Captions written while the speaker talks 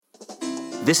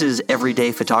This is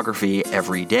Everyday Photography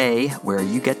Every Day, where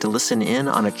you get to listen in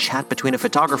on a chat between a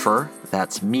photographer,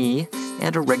 that's me,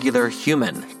 and a regular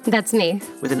human. That's me.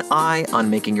 With an eye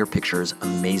on making your pictures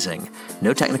amazing.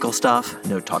 No technical stuff,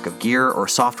 no talk of gear or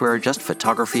software, just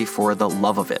photography for the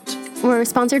love of it. We're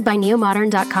sponsored by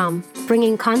neomodern.com,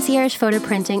 bringing concierge photo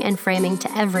printing and framing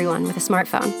to everyone with a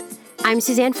smartphone. I'm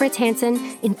Suzanne Fritz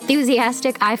Hansen,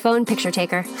 enthusiastic iPhone picture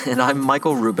taker. And I'm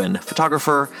Michael Rubin,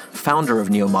 photographer, founder of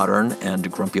NeoModern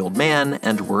and Grumpy Old Man,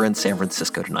 and we're in San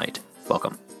Francisco tonight.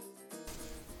 Welcome.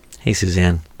 Hey,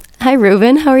 Suzanne. Hi,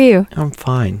 Rubin. How are you? I'm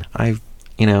fine.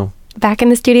 Back in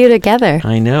the studio together.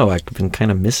 I know. I've been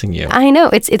kind of missing you. I know.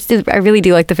 I really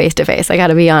do like the face-to-face. I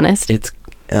gotta be honest.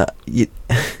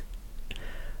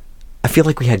 I feel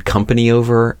like we had company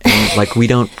over and like we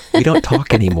don't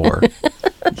talk anymore.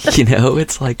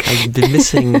 It's like I've been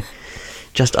missing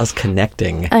just us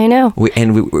connecting. I know.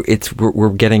 We're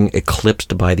getting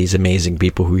eclipsed by these amazing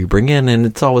people who we bring in, and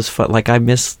it's always fun. Like I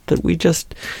miss that we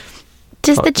just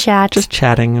the chat, just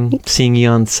chatting and seeing you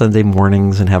on Sunday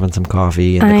mornings and having some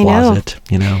coffee in the closet.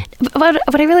 But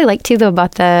what I really like too, though,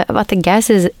 about the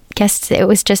guests, it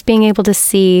was just being able to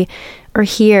see or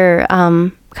hear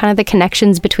kind of the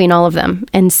connections between all of them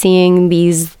and seeing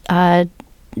these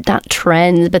not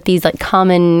trends, but these like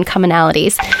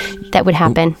commonalities that would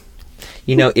happen.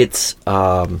 It's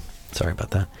sorry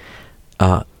about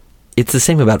that. It's the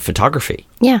same about photography.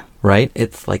 Yeah. Right?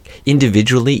 It's like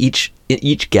individually,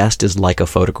 each guest is like a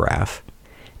photograph.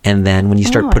 And then when you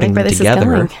start putting them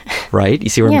together, right? You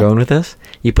see where I'm going with this?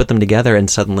 You put them together and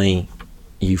suddenly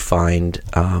you find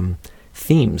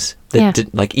themes that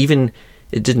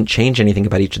it didn't change anything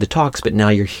about each of the talks, but now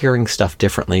you're hearing stuff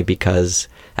differently because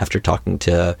after talking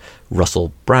to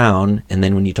Russell Brown, and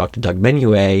then when you talk to Doug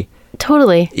Menuet,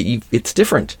 totally, it's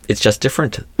different. It's just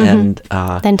different. Mm-hmm. And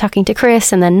then talking to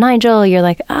Chris and then Nigel, you're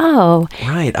like, oh,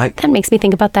 right. That makes me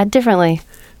think about that differently.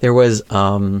 There was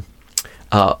a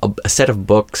set of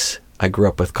books I grew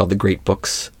up with called The Great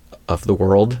Books of the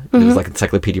World. Mm-hmm. It was like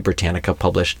Encyclopedia Britannica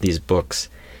published these books,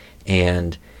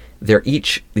 and they're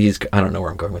each these. I don't know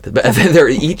where I'm going with it, but they're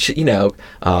each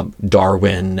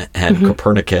Darwin and mm-hmm.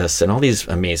 Copernicus and all these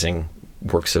amazing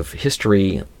works of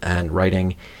history and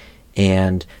writing,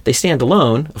 and they stand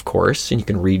alone, of course, and you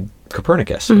can read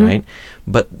Copernicus, mm-hmm. right?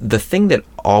 But the thing that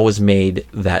always made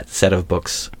that set of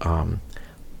books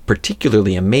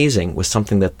particularly amazing was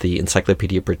something that the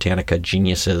Encyclopedia Britannica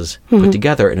geniuses mm-hmm. put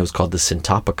together, and it was called the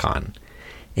Syntopicon.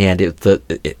 And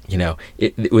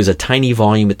it was a tiny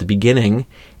volume at the beginning,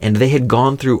 and they had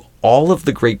gone through all of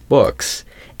the great books,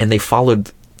 and they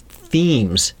followed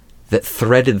themes that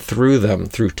threaded through them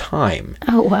through time.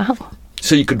 Oh, wow.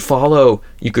 So you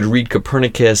could read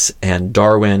Copernicus and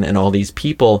Darwin and all these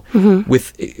people mm-hmm.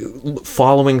 with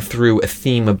following through a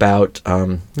theme about,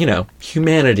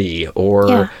 humanity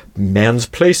or man's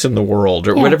place in the world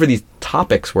or whatever these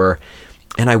topics were.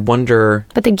 And I wonder...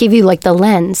 But they give you, like, the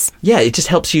lens. Yeah, it just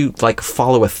helps you, like,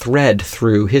 follow a thread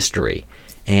through history.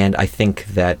 And I think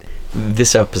that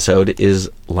this episode is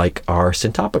like our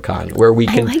Syntopicon, where we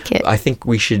can... I like it. I think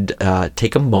we should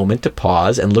take a moment to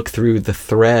pause and look through the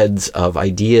threads of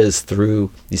ideas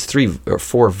through these 3 or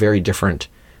 4 very different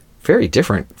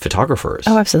photographers.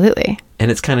 Oh, absolutely.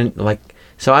 And it's kind of like...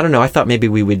 So, I don't know, I thought maybe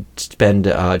we would spend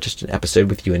just an episode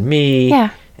with you and me.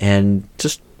 Yeah. And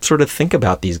just sort of think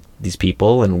about these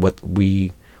people and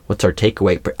what's our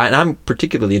takeaway. And I'm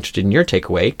particularly interested in your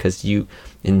takeaway because you,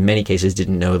 in many cases,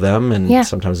 didn't know them, and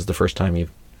sometimes it's the first time you've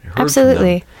heard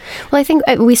Absolutely. from them. Well, I think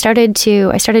I started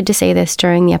to say this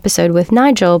during the episode with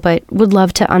Nigel, but would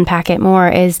love to unpack it more,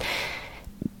 is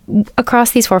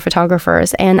across these 4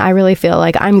 photographers, and I really feel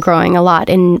like I'm growing a lot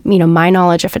in, my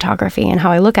knowledge of photography and how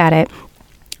I look at it.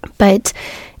 But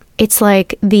it's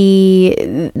like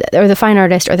the fine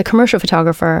artist or the commercial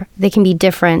photographer, they can be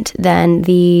different than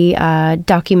the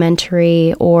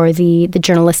documentary or the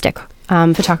journalistic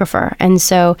photographer. And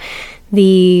so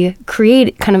the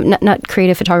not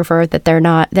creative photographer, that they're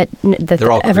not, that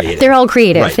they're all creative. They're all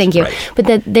creative, right, thank you. Right. But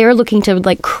that they're looking to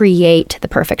like create the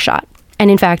perfect shot. And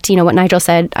in fact, what Nigel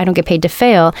said, I don't get paid to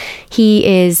fail. He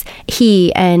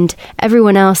and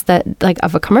everyone else that like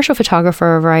of a commercial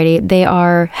photographer variety, they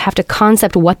have to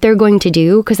concept what they're going to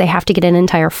do because they have to get an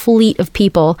entire fleet of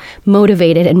people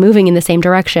motivated and moving in the same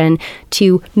direction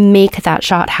to make that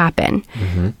shot happen.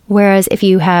 Mm-hmm. Whereas if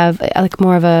you have like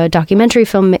more of a documentary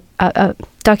film, a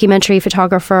documentary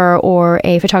photographer or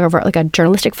a photographer, like a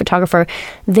journalistic photographer,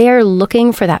 they're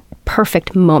looking for that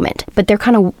perfect moment, but they're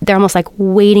almost like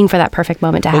waiting for that perfect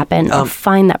moment to happen or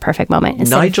find that perfect moment.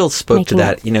 Nigel spoke to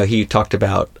that. He talked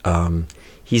about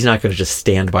he's not going to just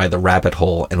stand by the rabbit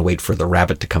hole and wait for the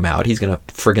rabbit to come out. He's going to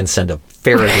friggin' send a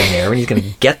ferret in there, and he's going to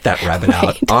get that rabbit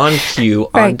out on cue,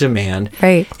 on demand.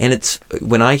 Right. And it's,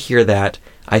 when I hear that,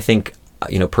 I think,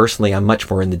 personally, I'm much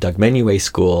more in the Doug Menuet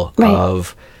school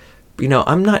of,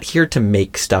 I'm not here to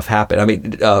make stuff happen. I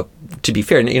mean, to be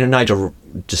fair, Nigel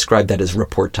described that as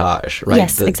reportage, right?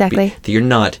 Yes, exactly. That you're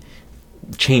not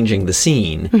changing the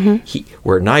scene.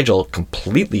 Where Nigel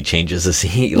completely changes the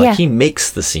scene. Like, he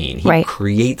makes the scene. He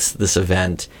creates this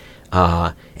event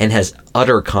and has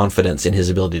utter confidence in his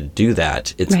ability to do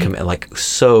that. It's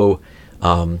so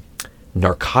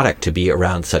narcotic to be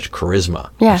around such charisma.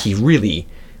 Yeah. He really...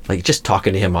 Like, just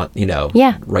talking to him on,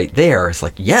 right there, it's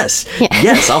like, yes,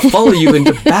 I'll follow you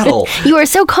into battle. You are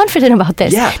so confident about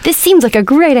this. Yeah. This seems like a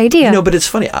great idea. But it's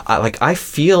funny. I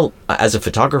feel, as a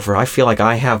photographer, I feel like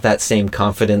I have that same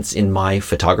confidence in my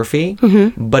photography,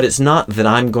 but it's not that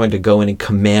I'm going to go in and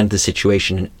command the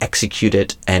situation and execute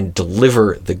it and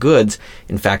deliver the goods.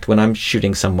 In fact, when I'm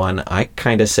shooting someone, I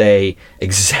kind of say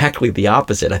exactly the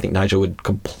opposite. I think Nigel would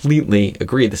completely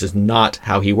agree. This is not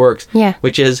how he works. Yeah.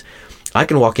 Which is, I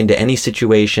can walk into any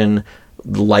situation,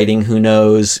 lighting, who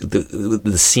knows,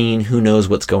 the scene, who knows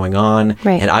what's going on,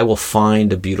 and I will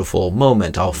find a beautiful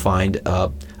moment. I'll find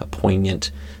a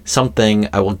poignant something.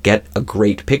 I will get a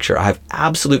great picture. I have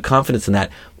absolute confidence in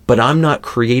that, but I'm not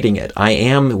creating it. I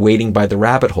am waiting by the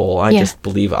rabbit hole. I just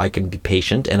believe I can be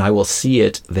patient, and I will see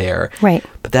it there. Right.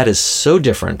 But that is so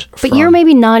different. But you're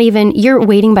maybe not even, you're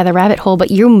waiting by the rabbit hole, but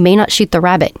you may not shoot the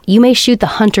rabbit. You may shoot the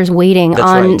hunters waiting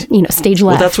on, stage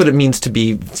left. Well, that's what it means to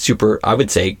be super, I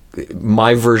would say,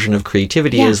 my version of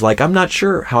creativity is like, I'm not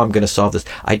sure how I'm going to solve this.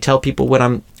 I tell people when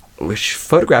I'm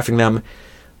photographing them,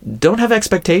 don't have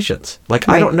expectations. Like,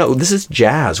 I don't know. This is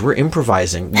jazz. We're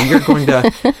improvising.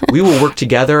 We will work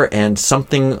together, and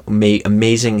something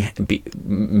amazing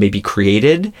may be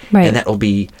created, and that will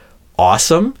be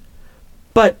awesome,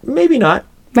 but maybe not.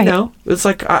 It's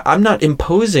like, I'm not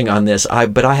imposing on this,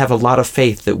 but I have a lot of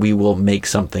faith that we will make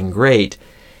something great.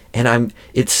 And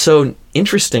it's so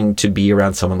interesting to be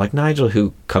around someone like Nigel,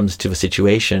 who comes to a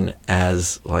situation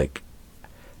as like,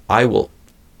 I will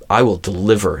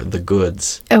deliver the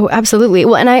goods. Oh, absolutely.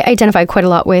 Well, and I identify quite a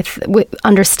lot with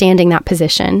understanding that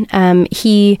position.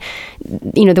 He,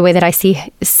 the way that I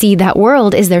see that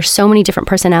world is there's so many different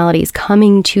personalities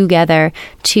coming together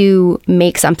to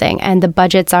make something, and the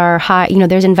budgets are high.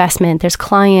 There's investment, there's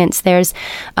clients, there's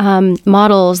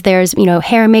models, there's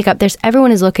hair and makeup.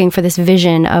 Everyone is looking for this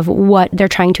vision of what they're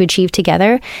trying to achieve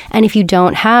together. And if you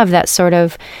don't have that sort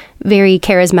of very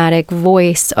charismatic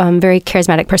voice, very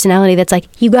charismatic personality that's like,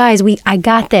 you guys, I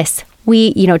got this.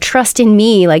 We, trust in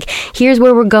me. Like, here's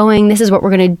where we're going. This is what we're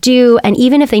going to do. And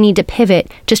even if they need to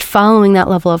pivot, just following that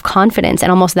level of confidence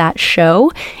and almost that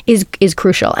show is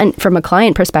crucial. And from a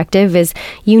client perspective is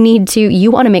you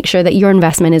want to make sure that your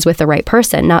investment is with the right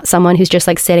person, not someone who's just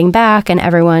like sitting back and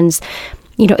everyone's,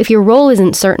 if your role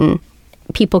isn't certain,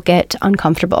 people get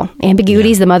uncomfortable.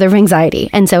 Ambiguity is the mother of anxiety.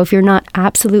 And so if you're not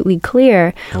absolutely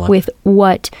clear with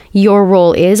what your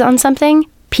role is on something,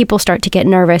 people start to get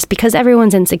nervous because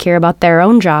everyone's insecure about their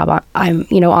own job. I'm,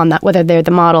 on that, whether they're the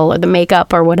model or the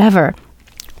makeup or whatever.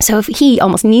 So if he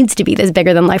almost needs to be this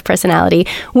bigger than life personality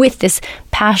with this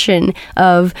passion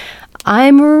of,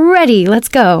 I'm ready, let's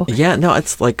go. Yeah, no,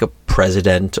 it's like a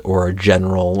president or a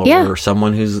general or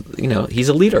someone who's, he's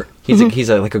a leader. He's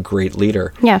like a great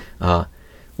leader. Yeah.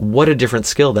 What a different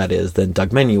skill that is than Doug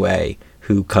Menuet,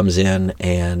 who comes in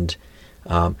and,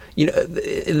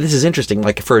 this is interesting.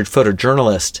 Like, for a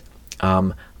photojournalist,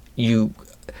 a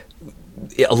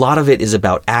lot of it is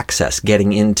about access,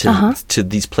 getting into to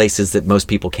these places that most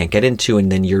people can't get into,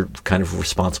 and then you're kind of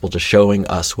responsible to showing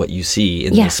us what you see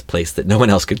in this place that no one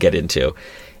else could get into.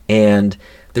 And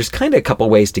there's kind of a couple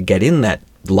ways to get in that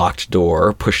locked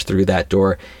door, push through that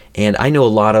door. And I know a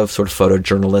lot of sort of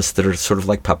photojournalists that are sort of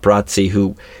like paparazzi,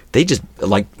 who they just,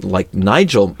 like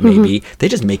Nigel maybe, they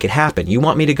just make it happen. You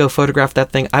want me to go photograph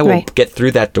that thing? I will get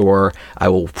through that door. I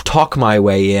will talk my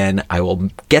way in. I will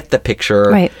get the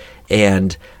picture. Right.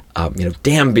 And,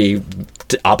 damn be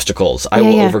obstacles. I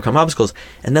will overcome obstacles.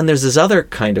 And then there's this other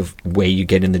kind of way you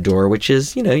get in the door, which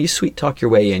is, you sweet talk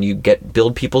your way in. You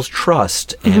build people's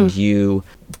trust, and you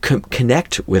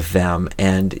connect with them,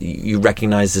 and you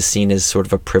recognize the scene as sort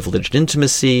of a privileged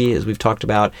intimacy, as we've talked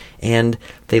about, and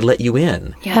they let you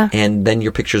in. Yeah. And then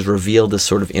your pictures reveal this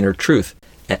sort of inner truth.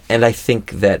 And I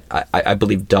think that I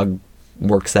believe Doug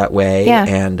works that way,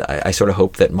 and I sort of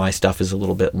hope that my stuff is a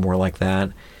little bit more like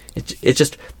that. It's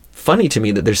just funny to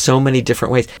me that there's so many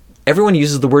different ways. Everyone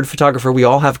uses the word photographer. We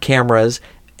all have cameras,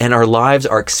 and our lives,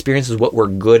 our experiences, what we're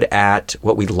good at,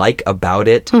 what we like about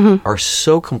it, are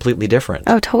so completely different.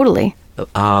 Oh, totally.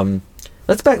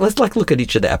 Let's look at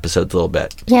each of the episodes a little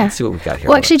bit. Yeah. Let's see what we've got here.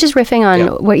 Well, actually, just riffing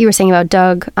on what you were saying about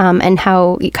Doug, and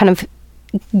how you kind of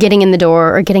getting in the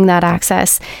door or getting that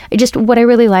access. Just what I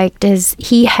really liked is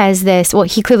he has this, well,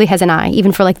 he clearly has an eye,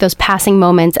 even for like those passing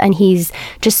moments. And he's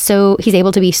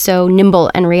able to be so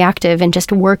nimble and reactive and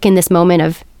just work in this moment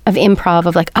of improv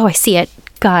of like, oh, I see it,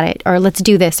 got it, or let's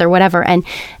do this or whatever. And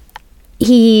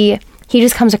he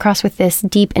just comes across with this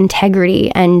deep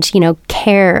integrity and,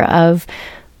 care of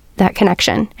that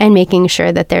connection and making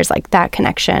sure that there's like that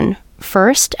connection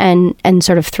first and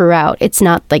sort of throughout. It's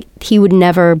not like he would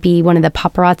never be one of the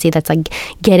paparazzi that's like,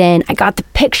 get in, I got the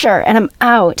picture and I'm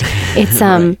out. It's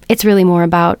right. It's really more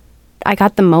about, I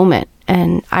got the moment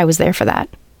and I was there for that.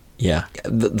 Yeah.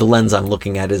 The lens I'm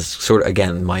looking at is sort of,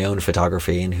 again, my own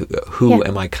photography and who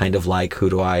am I kind of like,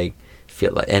 who do I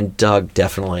feel like? And Doug,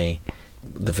 definitely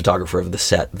the photographer of the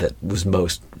set that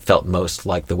felt most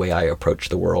like the way I approach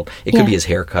the world. It could be his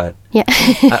haircut. Yeah.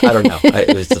 I don't know.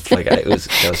 It was just like,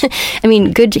 I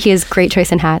mean, good. He has great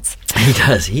choice in hats. He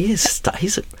does. He's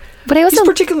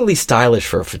particularly stylish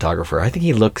for a photographer. I think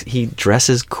he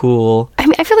dresses cool. I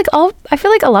mean, I feel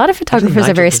like a lot of photographers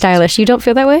are very stylish. You don't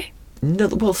feel that way? No,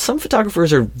 well, some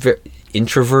photographers are very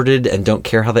introverted and don't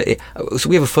care how they. So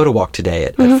we have a photo walk today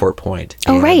at Fort Point.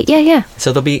 Oh, right, yeah.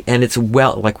 So there'll be, and it's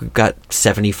we've got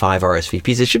 75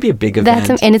 RSVPs. It should be a big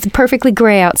event. And it's perfectly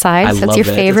gray outside. So it's your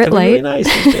favorite it's light. Really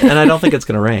nice, and I don't think it's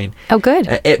going to rain. Oh, good.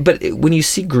 But when you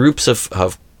see groups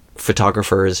of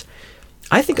photographers,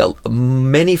 I think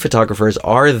many photographers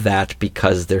are that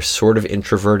because they're sort of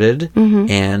introverted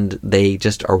and they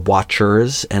just are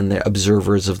watchers and they're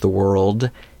observers of the world.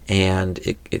 And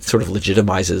it sort of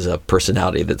legitimizes a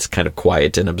personality that's kind of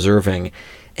quiet and observing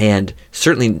and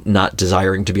certainly not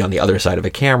desiring to be on the other side of a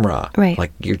camera. Right.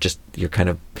 Like you're kind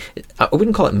of, I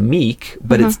wouldn't call it meek,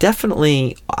 but it's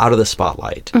definitely out of the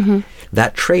spotlight.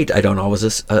 That trait I don't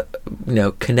always,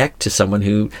 connect to someone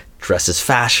who dresses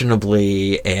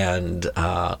fashionably and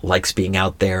likes being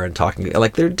out there and talking.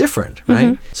 Like they're different,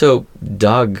 right? So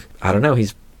Doug, I don't know,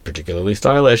 he's particularly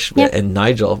stylish. Yep. And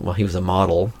Nigel, well, he was a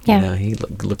model. Yeah. He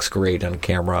looks great on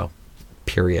camera,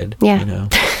 period. Yeah.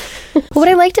 What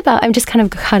I liked about, I'm just kind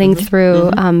of cutting through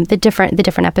the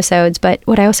different episodes, but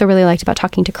what I also really liked about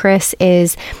talking to Chris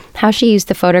is how she used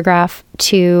the photograph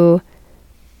to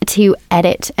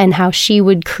edit and how she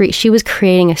was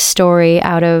creating a story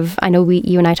out of, I know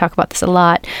you and I talk about this a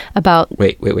lot, about...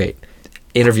 Wait.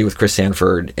 Interview with Chris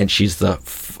Sanford, and she's the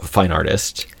fine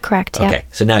artist. Correct, yeah. Okay,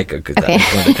 so now I wanted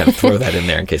to kind of throw that in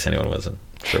there in case anyone wasn't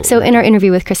sure. So in our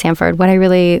interview with Chris Sanford, what I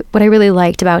really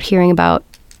liked about hearing about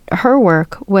her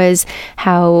work was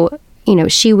how,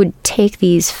 she would take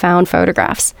these found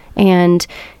photographs and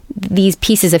these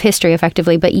pieces of history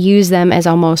effectively, but use them as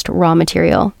almost raw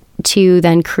material to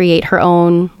then create her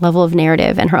own level of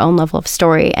narrative and her own level of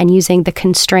story, and using the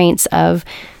constraints of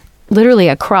literally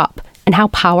a crop and how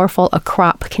powerful a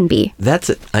crop can be.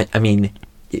 That's it. I mean,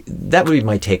 that would be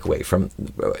my takeaway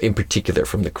in particular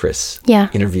from the Chris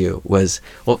interview was,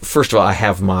 well, first of all, I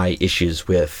have my issues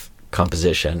with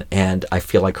composition, and I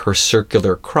feel like her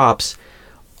circular crops,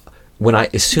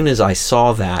 as soon as I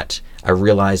saw that, I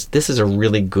realized this is a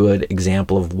really good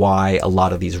example of why a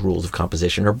lot of these rules of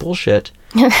composition are bullshit.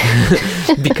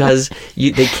 Because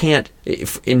they can't,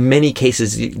 in many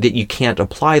cases, that you can't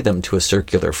apply them to a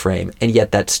circular frame, and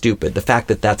yet that's stupid. The fact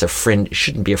that that's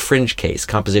shouldn't be a fringe case.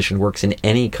 Composition works in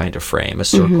any kind of frame, a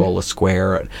circle, a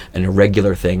square, an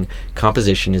irregular thing.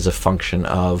 Composition is a function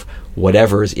of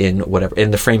whatever's in whatever,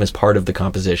 and the frame is part of the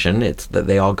composition. It's that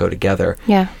they all go together.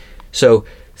 Yeah. So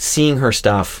seeing her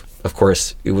stuff, of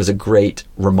course, it was a great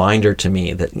reminder to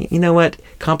me that, you know what,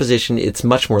 composition, it's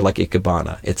much more like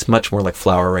Ikebana. It's much more like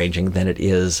flower arranging than it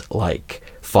is like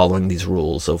following these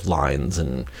rules of lines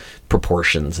and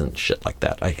proportions and shit like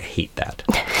that. I hate that.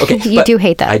 Okay, You do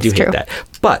hate that. I do hate that.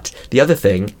 But the other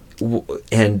thing,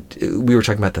 and we were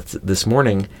talking about that this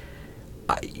morning,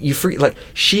 you forget, like,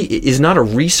 she is not a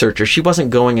researcher. She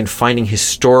wasn't going and finding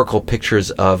historical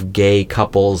pictures of gay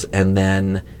couples and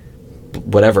then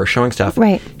whatever, showing stuff.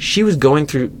 Right. She was going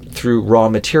through raw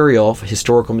material,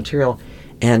 historical material,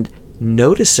 and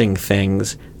noticing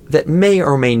things that may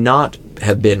or may not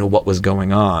have been what was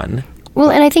going on.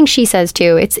 Well, and I think she says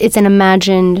too, it's an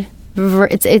imagined,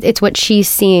 it's what she's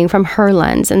seeing from her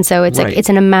lens, and so it's like it's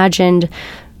an imagined,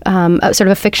 sort of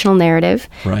a fictional narrative,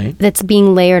 right, that's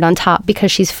being layered on top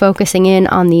because she's focusing in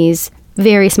on these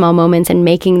very small moments and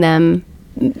making them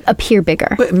appear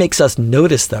bigger. But it makes us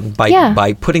notice them by Yeah.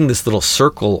 by putting this little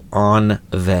circle on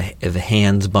the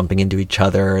hands bumping into each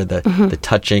other, the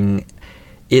touching.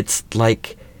 It's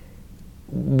like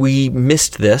we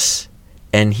missed this,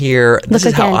 and here this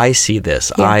Look is how again. I see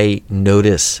this. Yeah. I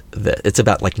notice that it's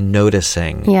about like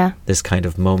noticing Yeah. this kind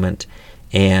of moment,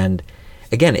 and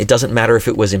again, it doesn't matter if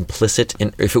it was implicit,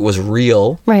 if it was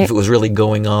real, Right. if it was really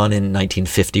going on in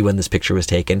 1950 when this picture was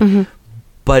taken.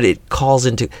 But it calls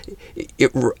into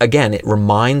it again. It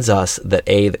reminds us that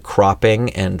the cropping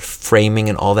and framing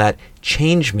and all that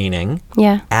change meaning,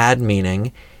 Yeah. add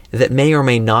meaning that may or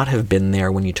may not have been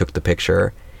there when you took the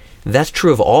picture. That's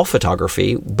true of all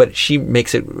photography, but she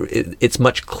makes it's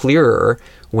much clearer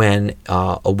when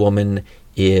a woman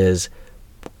is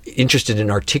interested in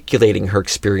articulating her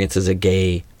experience as a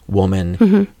gay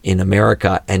woman in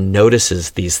America and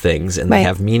notices these things and they Right.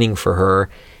 have meaning for her.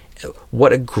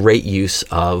 What a great use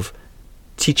of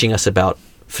teaching us about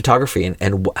photography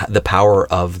and the power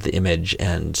of the image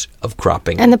and of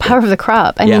cropping. And the power of the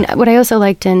crop. I mean, what I also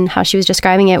liked in how she was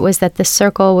describing it was that the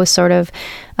circle was sort of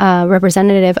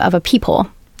representative of a peephole.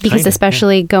 Because Kinda,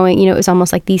 especially going, it was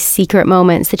almost like these secret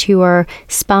moments that you were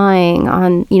spying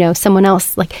on, someone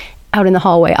else, like out in the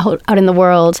hallway, out in the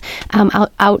world,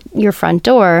 out your front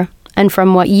door. And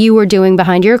from what you were doing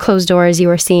behind your closed doors, you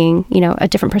were seeing, a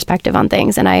different perspective on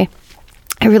things. And I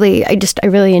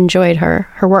really enjoyed her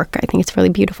work. I think it's really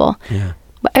beautiful. Yeah.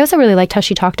 But I also really liked how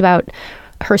she talked about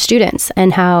her students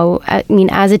and how,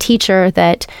 as a teacher,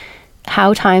 that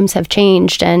how times have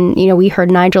changed. And, we heard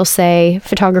Nigel say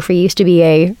photography used to be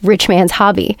a rich man's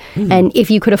hobby. And if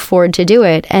you could afford to do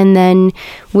it. And then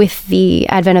with the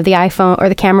advent of the iPhone or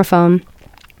the camera phone,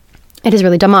 it has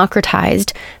really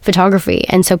democratized photography.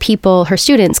 And so her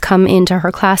students come into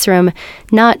her classroom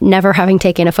never having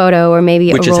taken a photo or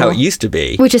maybe Which a is roll. how it used to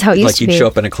be. Which is how it used to Like be. you'd show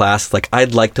up in a class, like,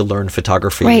 I'd like to learn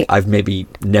photography. Right. I've maybe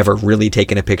never really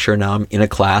taken a picture. Now I'm in a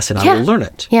class and I Yeah. will learn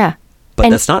it. Yeah. But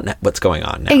And- that's not what's going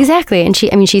on now. Exactly. And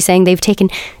she's saying they've taken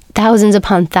thousands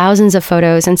upon thousands of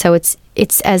photos. And so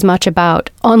it's as much about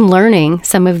unlearning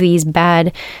some of these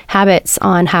bad habits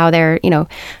on how they're,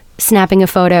 snapping a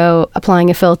photo,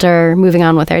 applying a filter, moving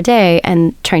on with their day,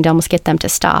 and trying to almost get them to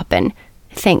stop and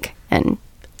think and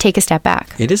take a step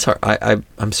back. It is hard.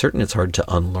 I'm certain it's hard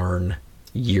to unlearn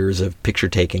years of picture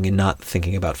taking and not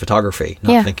thinking about photography,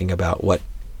 not thinking about what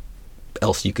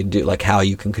else you can do, like how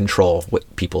you can control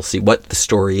what people see, what the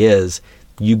story is.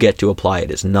 You get to apply it.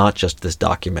 It's not just this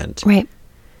document. Right.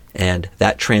 And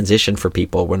that transition for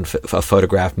people when a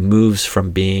photograph moves from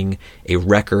being a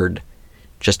record,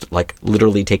 just like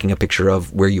literally taking a picture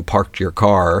of where you parked your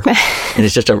car, and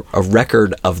it's just a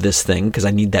record of this thing because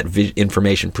I need that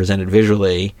information presented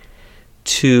visually,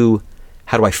 to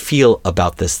how do I feel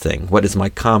about this thing? What is my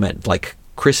comment? Like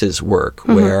Chris's work,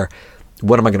 where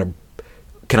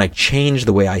can I change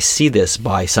the way I see this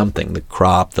by something? The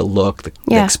crop, the look,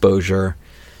 the exposure.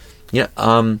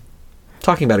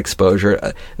 Talking about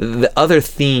exposure, the other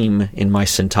theme in my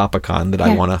Syntopicon that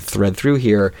I want to thread through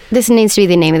here. This needs to be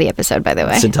the name of the episode, by the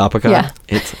way. Syntopicon? Yeah.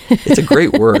 It's a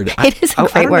great word. It is a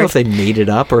great I don't word. know if they made it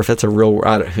up or if that's a real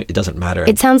word. It doesn't matter.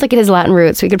 It sounds like it has Latin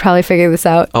roots. We could probably figure this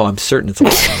out. Oh, I'm certain it's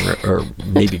Latin or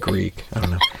maybe Greek. I don't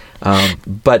know.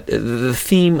 But the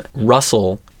theme,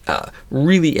 Russell,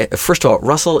 really, first of all,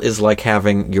 Russell is like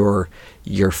having your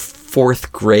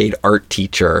fourth grade art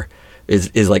teacher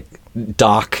is like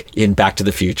Doc in Back to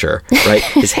the Future, right?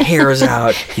 His hair is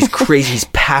out. He's crazy. He's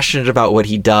passionate about what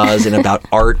he does and about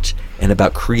art and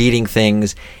about creating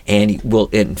things, and he will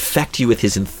infect you with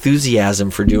his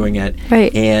enthusiasm for doing it.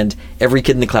 Right. And every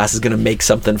kid in the class is going to make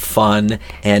something fun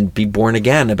and be born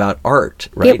again about art,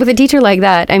 right? Yeah, with a teacher like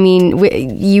that, I mean,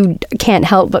 you can't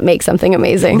help but make something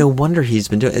amazing. No wonder he's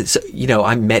been doing it. So,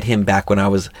 I met him back when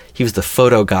he was the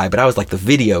photo guy, but I was like the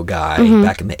video guy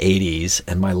back in the 80s,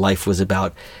 and my life was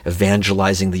about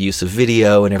evangelizing the use of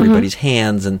video in everybody's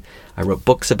hands, and I wrote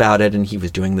books about it, and he was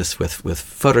doing this with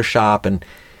Photoshop, and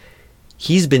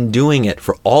he's been doing it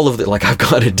for all of like I've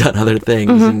gone and done other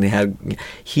things, and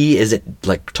he is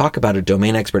talk about a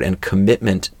domain expert and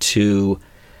commitment to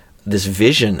this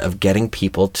vision of getting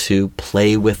people to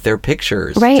play with their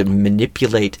pictures, right, to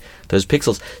manipulate those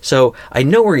pixels. So I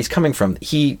know where he's coming from.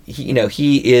 He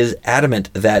is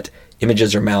adamant that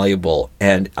images are malleable,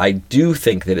 and I do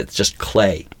think that it's just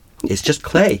clay. It's just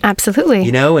clay. Absolutely.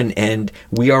 And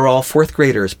we are all fourth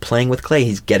graders playing with clay.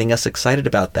 He's getting us excited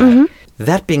about that.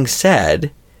 That being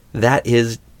said, that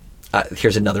is,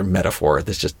 here's another metaphor.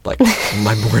 That's just like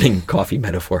my morning coffee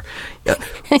metaphor.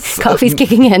 Coffee's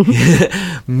kicking in.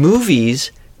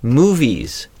 Movies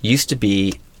used to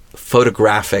be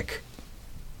photographic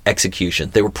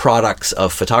execution. They were products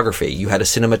of photography. You had a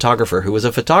cinematographer who was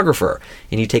a photographer,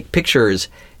 and you take pictures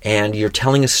and you're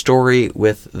telling a story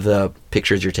with the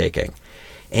pictures you're taking.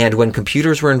 And when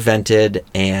computers were invented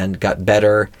and got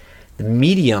better, the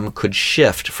medium could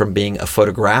shift from being a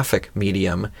photographic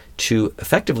medium to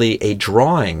effectively a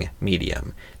drawing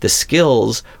medium. The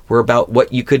skills were about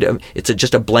what you could,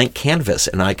 just a blank canvas,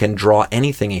 and I can draw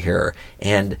anything here.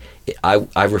 And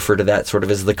I refer to that sort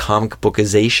of as the comic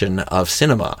bookization of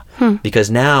cinema. Because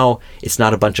now it's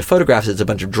not a bunch of photographs, it's a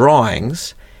bunch of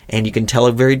drawings, and you can tell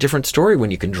a very different story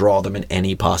when you can draw them in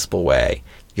any possible way.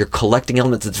 You're collecting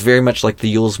elements. It's very much like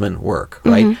the Ullsman work,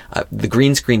 right? The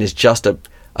green screen is just a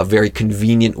very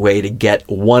convenient way to get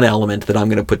one element that I'm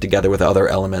going to put together with other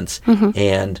elements.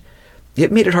 And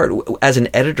it made it hard. As an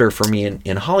editor for me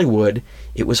in Hollywood,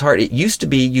 it was hard. It used to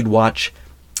be you'd watch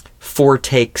 4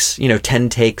 takes, 10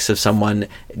 takes of someone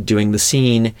doing the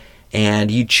scene,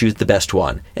 and you choose the best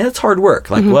one. And it's hard work.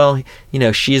 Like, well,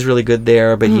 she's really good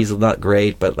there, but he's not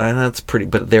great, but that's pretty,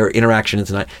 but their interaction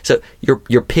is not. So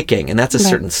you're picking, and that's a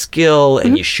certain skill,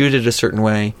 and you shoot it a certain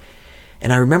way.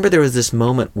 And I remember there was this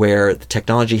moment where the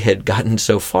technology had gotten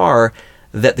so far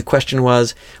that the question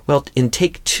was, well, in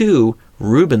take 2,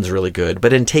 Ruben's really good,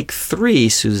 but in take 3,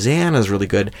 Susanna's really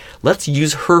good. Let's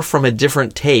use her from a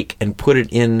different take and put it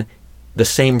in the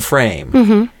same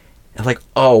frame. And like,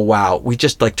 oh, wow, we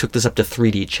just took this up to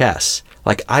 3D chess.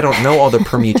 Like, I don't know all the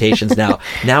permutations now.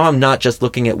 Now I'm not just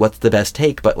looking at what's the best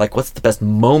take, but what's the best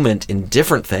moment in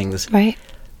different things. Right.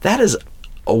 That is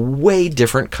a way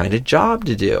different kind of job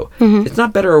to do. It's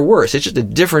not better or worse. It's just a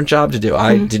different job to do.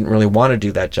 I didn't really want to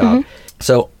do that job.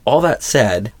 So all that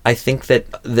said, I think that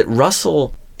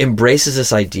Russell embraces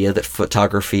this idea that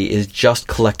photography is just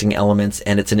collecting elements,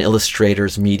 and it's an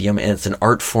illustrator's medium, and it's an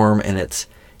art form, and it's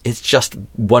just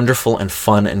wonderful and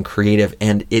fun and creative,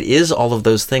 and it is all of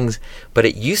those things, but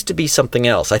it used to be something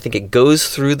else. I think it goes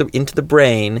through into the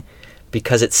brain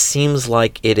because it seems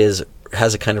like it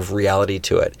has a kind of reality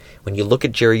to it. When you look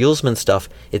at Jerry Ullsman stuff,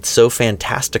 it's so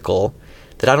fantastical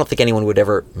that I don't think anyone would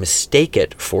ever mistake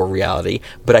it for reality,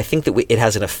 but I think that it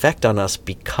has an effect on us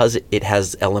because it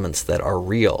has elements that are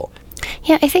real.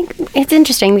 Yeah, I think it's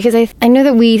interesting because I know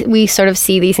that we sort of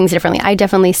see these things differently. I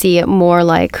definitely see it more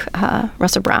like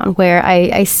Russell Brown, where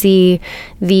I see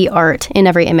the art in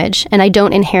every image, and I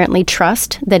don't inherently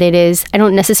trust that it is. I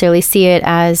don't necessarily see it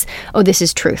as, oh, this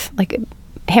is truth. Like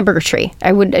Hamburger Tree,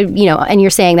 I would, and you're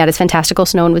saying that it's fantastical,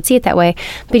 so no one would see it that way.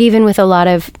 But even with a lot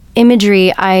of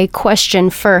imagery, I question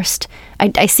first.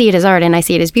 I see it as art and I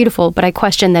see it as beautiful, but I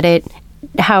question that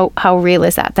how real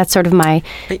is that? That's sort of my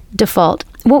default.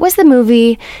 What was the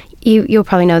movie? You'll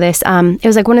probably know this. It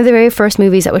was one of the very first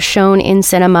movies that was shown in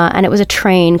cinema, and it was a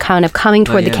train kind of coming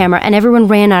toward the camera, and everyone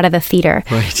ran out of the theater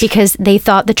because they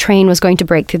thought the train was going to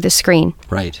break through the screen.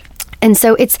 Right. And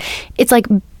so it's like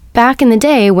back in the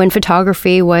day when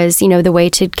photography was, the way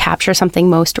to capture something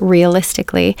most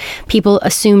realistically, people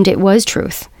assumed it was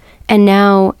truth. And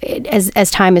now,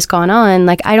 as time has gone on,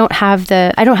 I don't have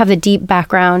the deep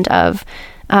background of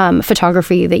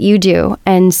photography that you do,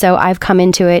 and so I've come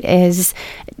into it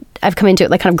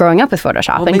kind of growing up with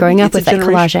Photoshop and growing up with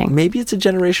collaging. Maybe it's a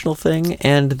generational thing,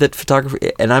 and that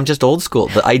photography, and I'm just old school.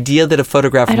 The idea that a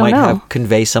photograph might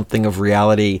convey something of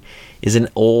reality is an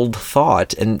old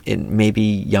thought, and maybe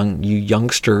you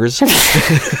youngsters,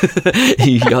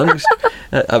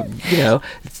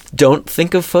 don't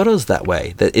think of photos that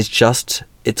way. That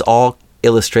it's all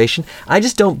illustration. I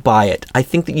just don't buy it. I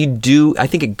think that you do. I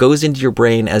think it goes into your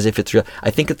brain as if it's real.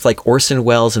 I think it's like Orson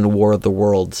Welles in War of the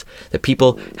Worlds, that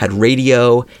people had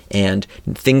radio and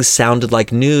things sounded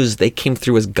like news. They came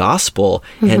through as gospel,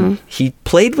 and he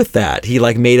played with that. He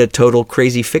made a total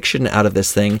crazy fiction out of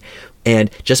this thing.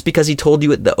 And just because he told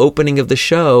you at the opening of the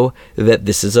show that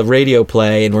this is a radio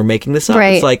play and we're making this up,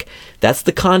 it's that's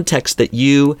the context that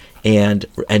you and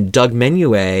Doug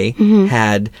Menuet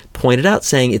had pointed out,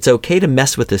 saying it's okay to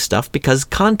mess with this stuff because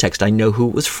context. I know who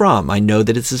it was from. I know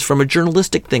that this is from a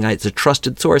journalistic thing. It's a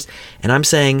trusted source. And I'm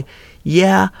saying,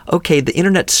 yeah, okay, the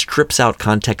internet strips out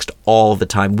context all the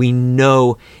time. We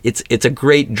know it's a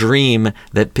great dream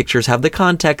that pictures have the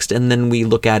context, and then we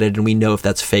look at it and we know if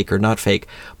that's fake or not fake.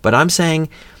 But I'm saying,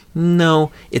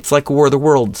 no, it's like War of the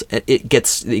Worlds. It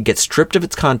gets stripped of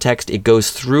its context. It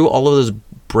goes through all of those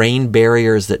brain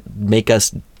barriers that make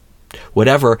us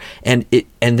whatever, and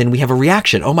then we have a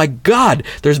reaction. Oh my God,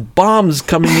 there's bombs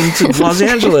coming into Los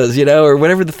Angeles, or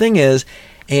whatever the thing is,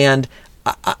 and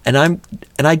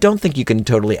I don't think you can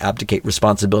totally abdicate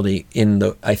responsibility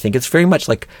I think it's very much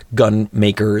like gun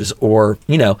makers or,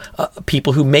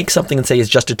 people who make something and say it's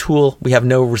just a tool. We have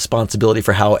no responsibility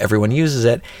for how everyone uses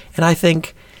it. And I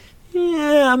think,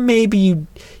 yeah, maybe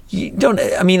you don't.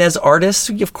 I mean, as artists,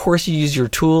 of course, you use your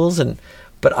tools,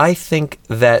 but I think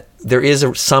that there is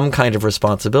some kind of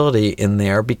responsibility in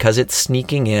there because it's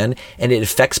sneaking in and it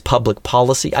affects public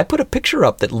policy. I put a picture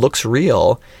up that looks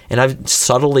real, and I've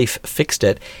subtly fixed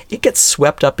it. It gets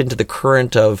swept up into the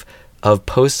current of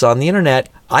posts on the internet.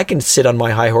 I can sit on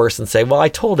my high horse and say, well, I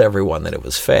told everyone that it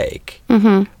was fake.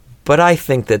 Mm-hmm. But I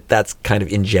think that that's kind of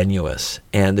ingenuous.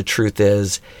 And the truth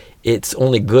is, it's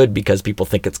only good because people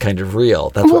think it's kind of real.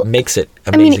 That's what makes it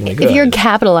amazingly good. If you're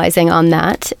capitalizing on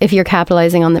that,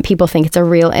 people think it's a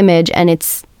real image and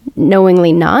it's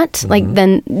knowingly not, like,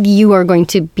 then you are going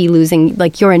to be losing,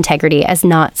 like, your integrity as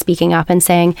not speaking up and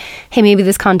saying, hey, maybe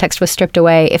this context was stripped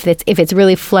away. If it's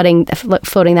really floating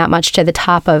that much to the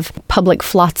top of public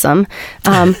flotsam,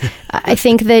 I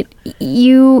think that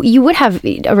you would have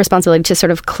a responsibility to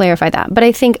sort of clarify that. But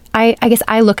I think I guess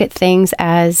I look at things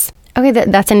as, okay,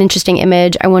 that's an interesting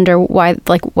image. I wonder why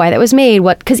that was made.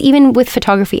 Because even with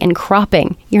photography and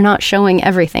cropping, you're not showing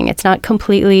everything. It's not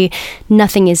completely,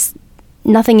 nothing is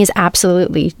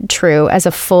absolutely true as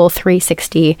a full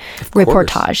 360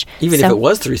 reportage. Even if it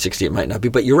was 360, it might not be,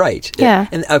 but you're right. Yeah.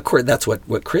 And of course, that's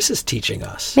what Chris is teaching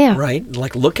us, yeah. Right?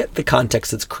 Like, look at the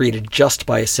context that's created just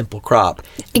by a simple crop.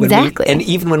 Exactly. And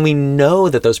even when we know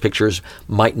that those pictures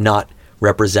might not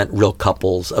represent real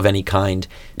couples of any kind.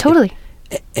 Totally.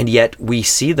 And yet we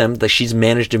see them, that she's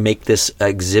managed to make this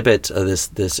exhibit,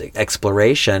 this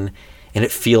exploration, and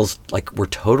it feels like we're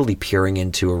totally peering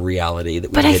into a reality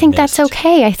that we had But I think missed. that's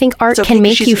okay. I think art can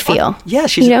make you feel.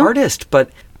 She's an artist, but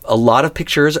a lot of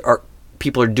pictures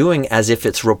people are doing as if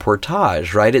it's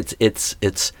reportage, right? It's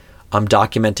I'm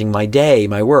documenting my day,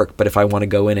 my work, but if I want to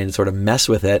go in and sort of mess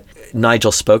with it,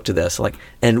 Nigel spoke to this, like,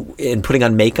 and putting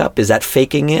on makeup, is that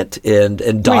faking it?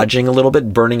 And dodging a little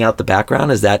bit, burning out the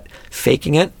background, is that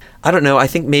faking it? I don't know. I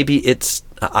think maybe it's,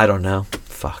 I don't know.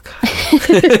 Fuck. I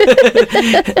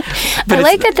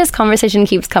like that this conversation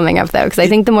keeps coming up, though, because I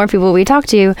think the more people we talk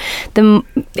to,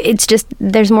 it's just,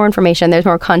 there's more information, there's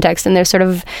more context, and there's sort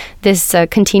of this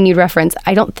continued reference.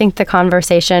 I don't think the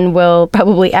conversation will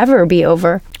probably ever be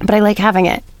over, but I like having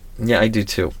it. Yeah, I do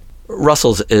too.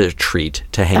 Russell's a treat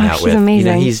to hang out with. He's amazing.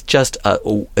 You know, he's just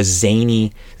a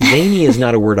zany. Zany is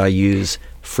not a word I use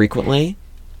frequently.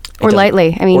 Or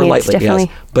lightly. I mean, it's definitely.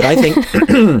 Yes. But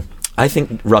I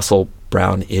think Russell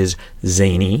Brown is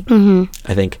zany.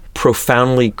 I think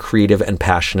profoundly creative and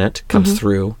passionate comes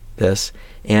through this.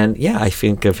 And yeah, I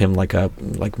think of him like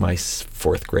my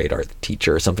fourth grade art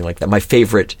teacher or something like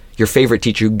that. Your favorite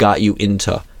teacher who got you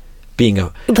into being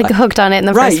hooked on it in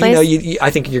the first place. Right, I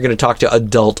think you're going to talk to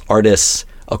adult artists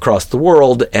across the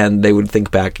world, and they would think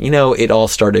back, it all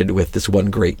started with this one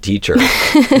great teacher.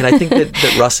 And I think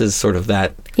that Russ is sort of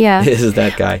that. Yeah. Is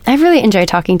that guy. I really enjoy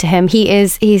talking to him.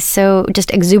 He's so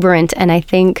just exuberant, and I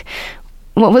think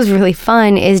what was really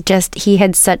fun is just he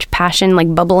had such passion,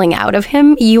 like, bubbling out of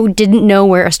him. You didn't know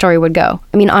where a story would go.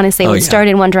 I mean, honestly, it would start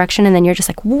in one direction, and then you're just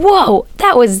like, whoa,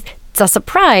 that was a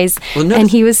surprise. Well, and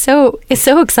he was it's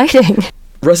so exciting.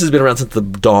 Russ has been around since the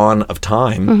dawn of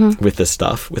time with this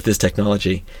stuff, with this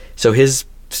technology. So his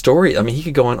story, I mean, he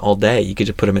could go on all day. You could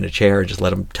just put him in a chair and just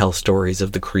let him tell stories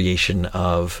of the creation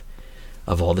of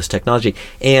all this technology.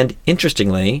 And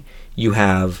interestingly, you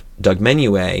have Doug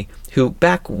Menuet, who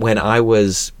back when I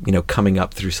was, coming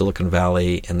up through Silicon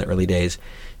Valley in the early days,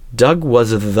 Doug was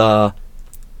the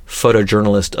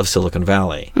photojournalist of Silicon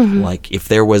Valley. Like, if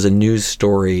there was a news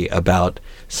story about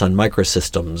Sun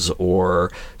Microsystems or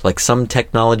like some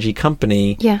technology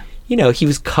company, he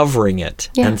was covering it.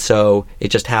 Yeah. And so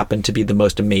it just happened to be the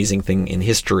most amazing thing in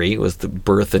history. It was the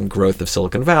birth and growth of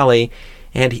Silicon Valley.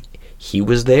 And he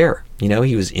was there.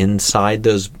 He was inside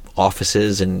those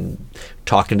offices and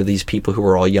talking to these people who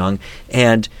were all young.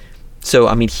 And so,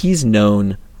 I mean, he's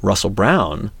known Russell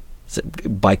Brown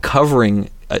by covering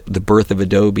the birth of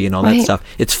Adobe and all that stuff.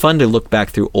 It's fun to look back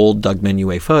through old Doug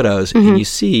Menuet photos, and you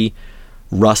see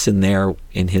Russ in there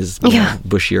in his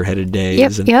bushier headed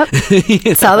days. Yep.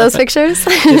 Saw those pictures.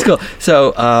 It's cool.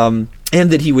 So,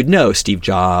 and that he would know Steve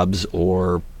Jobs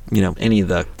or any of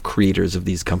the creators of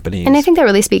these companies. And I think that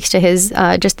really speaks to his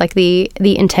just like the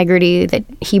integrity that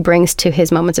he brings to his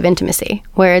moments of intimacy,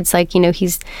 where it's like,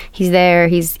 he's there,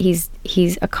 he's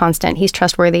a constant, he's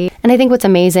trustworthy. And I think what's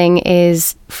amazing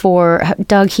is for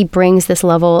Doug, he brings this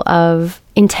level of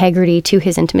integrity to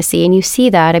his intimacy, and you see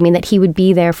that. I mean, that he would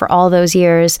be there for all those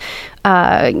years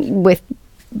with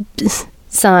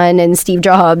Sun and Steve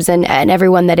Jobs and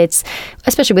everyone, that it's,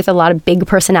 especially with a lot of big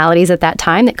personalities at that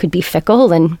time, that could be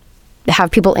fickle and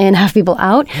have people in, have people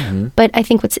out. But I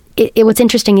think what's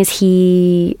interesting is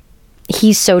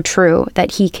he's so true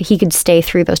that he could stay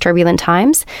through those turbulent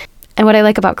times. And what I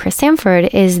like about Chris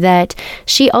Samford is that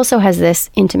she also has this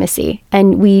intimacy.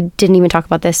 And we didn't even talk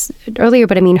about this earlier,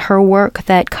 but I mean, her work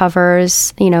that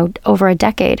covers, over a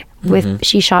decade with,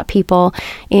 she shot people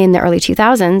in the early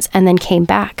 2000s and then came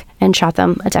back and shot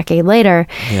them a decade later.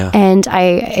 Yeah. And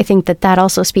I think that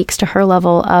also speaks to her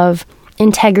level of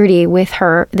integrity with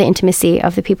the intimacy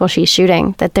of the people she's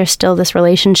shooting, that there's still this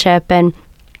relationship, and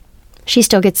she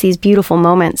still gets these beautiful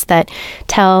moments that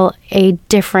tell a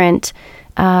different,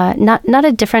 not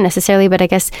a different necessarily, but I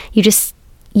guess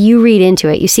you read into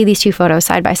it. You see these two photos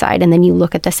side by side, and then you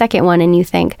look at the second one and you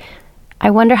think,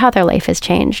 I wonder how their life has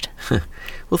changed.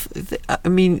 Well, I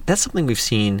mean, that's something we've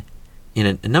seen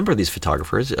in a number of these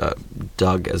photographers,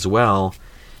 Doug as well.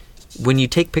 When you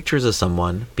take pictures of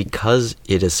someone, because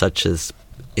it is such an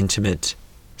intimate,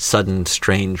 sudden,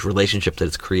 strange relationship that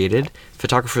it's created,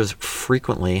 photographers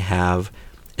frequently have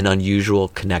an unusual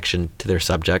connection to their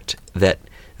subject that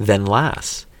then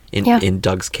lasts. In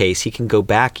Doug's case, he can go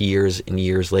back years and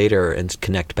years later and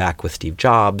connect back with Steve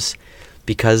Jobs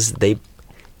because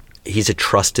he's a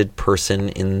trusted person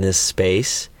in this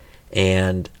space.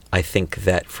 And I think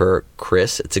that for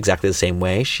Chris, it's exactly the same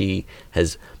way. She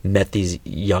has met these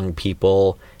young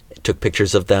people, took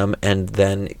pictures of them, and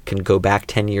then can go back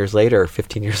 10 years later,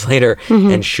 15 years later,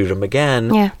 and shoot them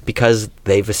again because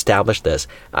they've established this.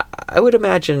 I would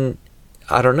imagine,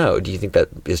 I don't know, do you think that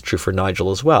is true for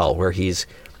Nigel as well, where he's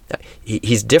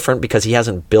different because he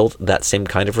hasn't built that same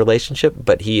kind of relationship,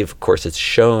 but he, of course, it's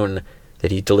shown that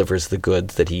he delivers the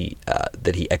goods, that he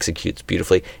executes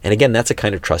beautifully. And again, that's a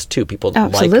kind of trust too. People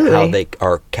like how they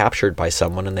are captured by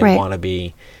someone, and they want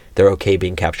to they're okay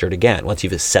being captured again once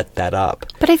you've set that up.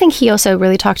 But I think he also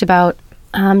really talked about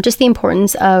just the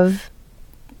importance of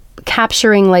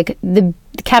capturing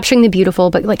the beautiful,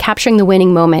 but like capturing the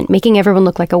winning moment, making everyone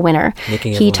look like a winner.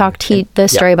 The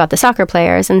story about the soccer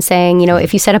players and saying,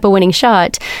 if you set up a winning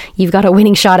shot, you've got a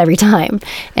winning shot every time.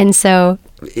 And so,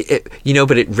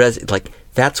 but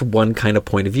that's one kind of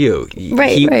point of view.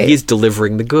 Right. He's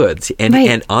delivering the goods,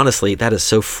 and honestly, that is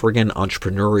so friggin'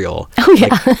 entrepreneurial. Oh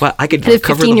yeah. I could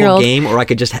cover the whole game, or I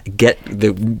could just get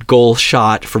the goal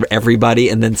shot from everybody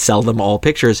and then sell them all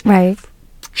pictures. Right.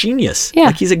 Genius.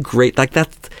 Yeah. He's a great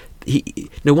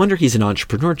no wonder he's an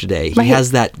entrepreneur today. He has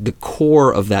the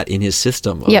core of that in his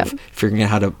system of figuring out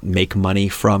how to make money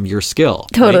from your skill.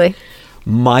 Totally. Right?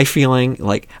 My feeling,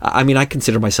 I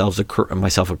consider myself a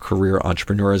career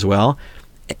entrepreneur as well,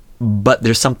 but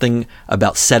there's something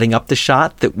about setting up the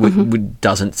shot that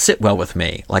doesn't sit well with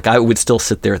me. Like, I would still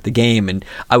sit there at the game, and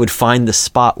I would find the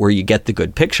spot where you get the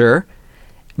good picture,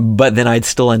 but then I'd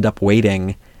still end up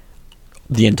waiting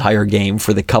the entire game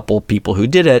for the couple people who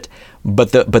did it,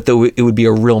 but it would be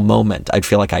a real moment. I'd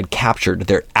feel like I'd captured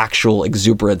their actual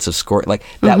exuberance of score. Like,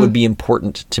 that would be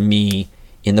important to me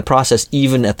in the process,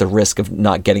 even at the risk of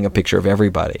not getting a picture of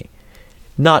everybody.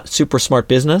 Not super smart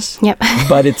business,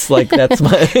 but it's like, that's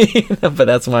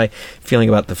my feeling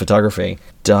about the photography.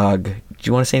 Doug, do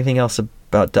you want to say anything else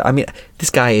about Doug? I mean, this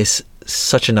guy is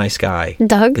such a nice guy.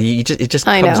 Doug? It just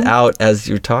comes out as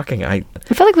you're talking. I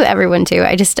feel like with everyone too.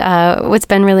 I just, what's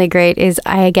been really great is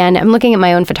I'm looking at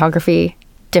my own photography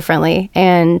differently,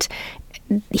 and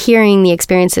hearing the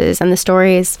experiences and the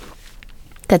stories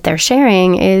that they're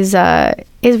sharing is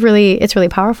really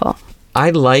powerful.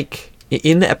 I like,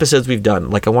 in the episodes we've done,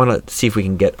 I want to see if we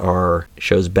can get our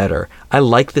shows better. I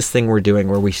like this thing we're doing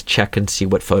where we check and see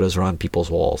what photos are on people's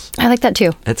walls. I like that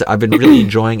too. I've been really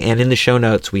enjoying, and in the show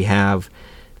notes we have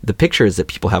the pictures that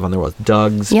people have on their walls.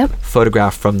 Doug's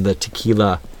photograph from the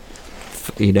tequila,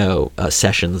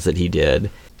 sessions that he did.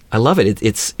 I love it.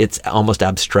 It's almost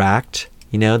abstract.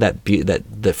 That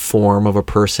the form of a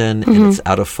person, and it's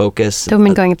out of focus. The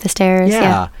woman going up the stairs.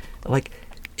 Yeah.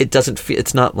 It doesn't feel,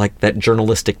 it's not like that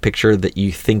journalistic picture that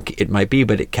you think it might be,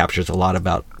 but it captures a lot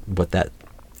about what that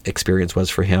experience was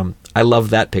for him. I love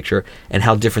that picture, and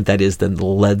how different that is than the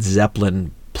Led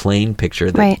Zeppelin plane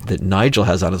picture that Nigel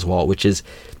has on his wall, which is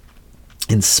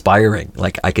inspiring.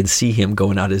 I can see him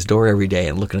going out his door every day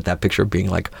and looking at that picture being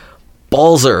like,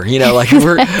 Balzer,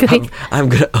 exactly. I'm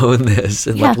going to own this.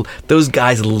 And those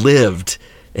guys lived,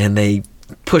 and they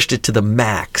pushed it to the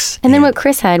max. And then what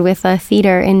Chris had with a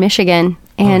theater in Michigan,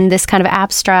 and this kind of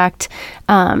abstract,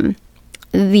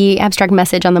 the abstract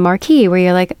message on the marquee, where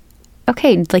you're like,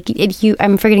 okay,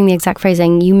 I'm forgetting the exact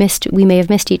phrasing. We may have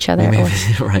missed each other.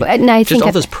 Right. And I think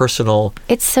all this personal.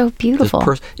 It's so beautiful.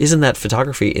 Isn't that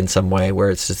photography in some way, where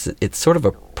it's sort of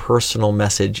a personal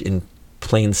message in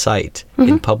plain sight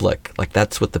in public?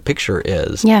 That's what the picture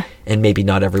is. Yeah. And maybe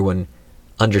not everyone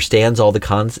understands all the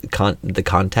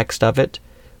context of it,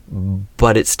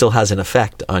 but it still has an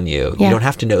effect on you. Yeah. You don't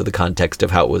have to know the context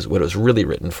of what it was really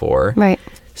written for. Right.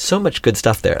 So much good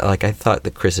stuff there. Like, I thought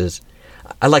that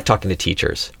I like talking to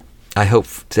teachers. I hope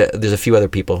there's a few other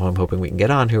people who I'm hoping we can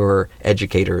get on who are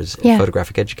educators, Yeah.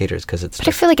 photographic educators, because it's But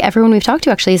I feel like everyone we've talked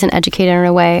to actually is an educator in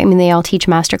a way. I mean, they all teach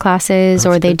master classes,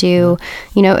 or they do,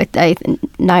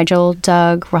 Nigel,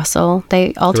 Doug, Russell,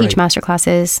 they all teach Right. master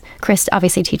classes. Chris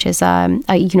obviously teaches a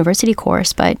university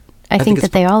course, but I think it's-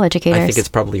 that they all educators. I think it's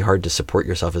probably hard to support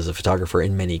yourself as a photographer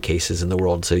in many cases in the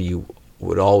world, so you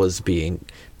would always be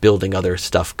building other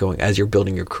stuff going as you're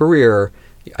building your career.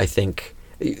 I think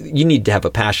you need to have a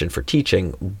passion for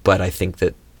teaching, but I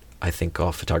think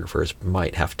all photographers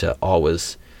might have to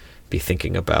always be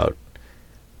thinking about,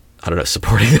 I don't know,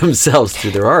 supporting themselves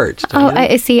through their art.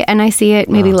 I see, and I see it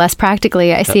maybe less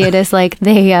practically. I see it as like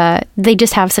they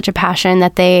just have such a passion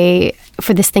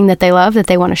for this thing that they love, that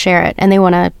they want to share it, and they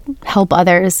want to help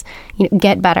others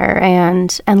get better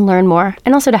and learn more,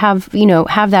 and also to have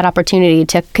that opportunity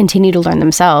to continue to learn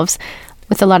themselves.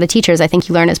 With a lot of teachers, I think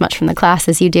you learn as much from the class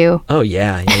as you do. Oh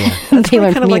yeah. That's They why I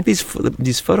learn kind of from like you.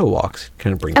 these photo walks.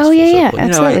 Kind of bring. Oh, us full yeah, circle.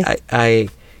 absolutely. I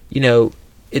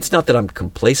it's not that I'm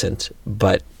complacent,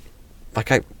 but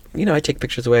like I take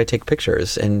pictures the way I take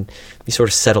pictures, and you sort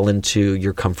of settle into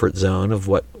your comfort zone of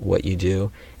what you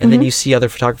do, and then you see other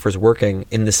photographers working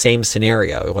in the same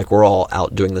scenario, like we're all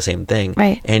out doing the same thing,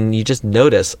 Right. and you just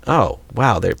notice, oh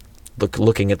wow, they're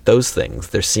looking at those things,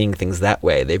 they're seeing things that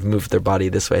way, they've moved their body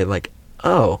this way, like.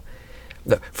 Oh,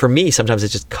 for me, sometimes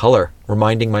it's just color,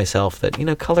 reminding myself that,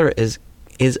 color is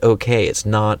okay. It's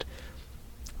not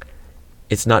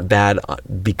bad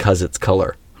because it's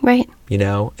color, Right.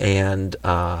 and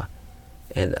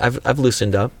I've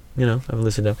loosened up,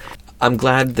 I'm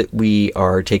glad that we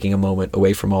are taking a moment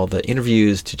away from all the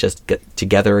interviews to just get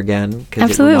together again, because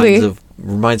Absolutely. it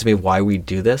reminds me of why we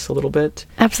do this a little bit.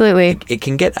 Absolutely.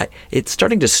 It's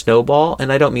starting to snowball,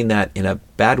 and I don't mean that in a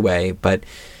bad way, but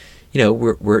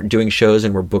we're doing shows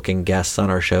and we're booking guests on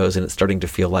our shows, and it's starting to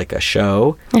feel like a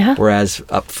show. Yeah. Whereas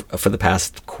for the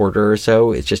past quarter or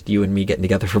so, it's just you and me getting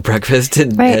together for breakfast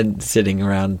and, Right. and sitting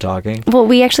around talking. Well,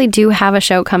 we actually do have a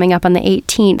show coming up on the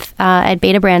 18th at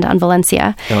Beta Brand on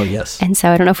Valencia. Oh yes. And so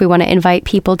I don't know if we want to invite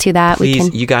people to that.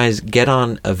 Please, you guys get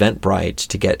on Eventbrite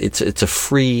to get it's a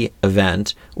free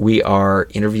event. We are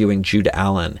interviewing Jude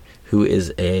Allen, who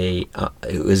is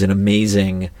an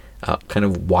amazing. Kind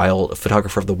of wild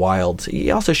photographer of the wilds. He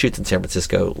also shoots in San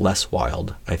Francisco, less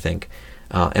wild, I think.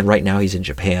 And right now he's in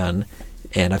Japan,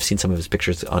 and I've seen some of his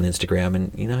pictures on Instagram,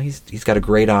 and he's got a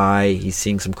great eye. He's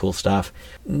seeing some cool stuff.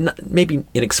 Maybe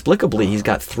inexplicably, he's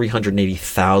got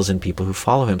 380,000 people who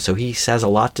follow him. So he has a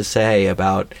lot to say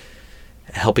about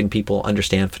helping people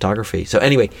understand photography. So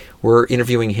anyway, we're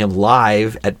interviewing him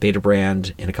live at Beta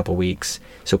Brand in a couple weeks.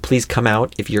 So please come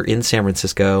out if you're in San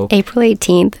Francisco. April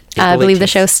 18th. I believe the 18th.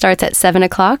 show starts at 7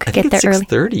 o'clock. I think Get it's there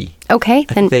early. 6:30. Okay.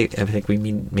 I think we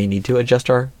may need to adjust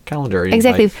our calendar.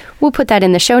 Exactly. Like, We'll put that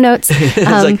in the show notes.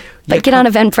 But get on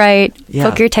Eventbrite,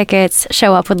 book your tickets,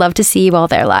 show up. Would love to see you all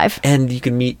there live. and you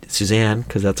can meet Suzanne,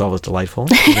 because that's always delightful.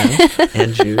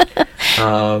 And Jude.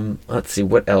 Let's see,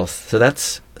 what else? So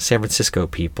that's San Francisco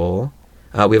people.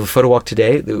 We have a photo walk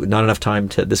today. Not enough time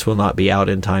this will not be out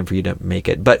in time for you to make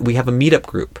it. But we have a meetup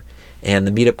group. And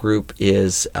the meetup group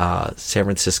is San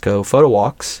Francisco Photo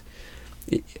Walks.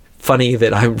 Funny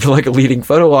that I'm like leading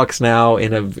photo walks now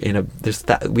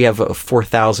we have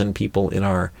 4,000 people in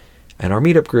our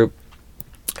meetup group,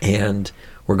 and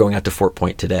we're going out to Fort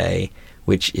Point today,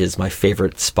 which is my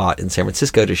favorite spot in San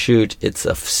Francisco to shoot. It's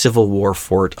a Civil War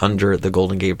fort under the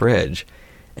Golden Gate Bridge,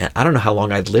 and I don't know how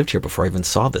long I'd lived here before I even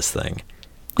saw this thing.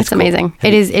 It's cool. amazing.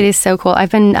 It is so cool.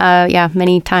 I've been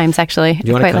many times actually. Do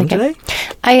you want to come today?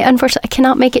 I unfortunately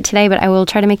cannot make it today, but I will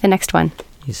try to make the next one.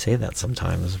 You say that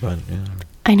sometimes, but yeah.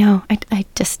 I know. I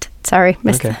just sorry.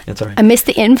 It's all right. I missed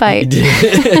the invite.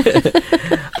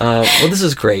 Well, this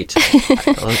is great.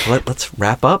 Let's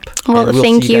wrap up. Well, and we'll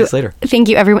thank see you guys later. Thank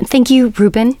you, everyone. Thank you,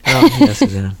 Ruben. Oh, yes,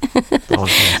 Suzanne.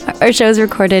 Always nice. Our show is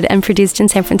recorded and produced in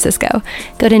San Francisco.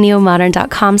 Go to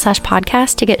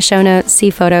neomodern.com/podcast to get show notes, see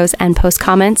photos, and post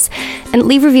comments. And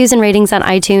leave reviews and ratings on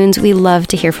iTunes. We love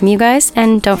to hear from you guys.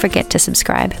 And don't forget to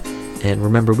subscribe. And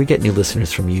remember, we get new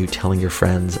listeners from you telling your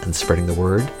friends and spreading the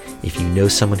word. If you know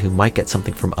someone who might get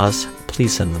something from us,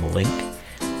 please send them a link.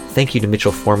 Thank you to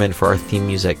Mitchell Foreman for our theme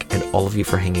music, and all of you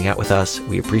for hanging out with us.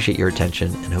 We appreciate your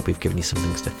attention and hope we've given you some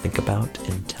things to think about.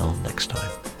 Until next time.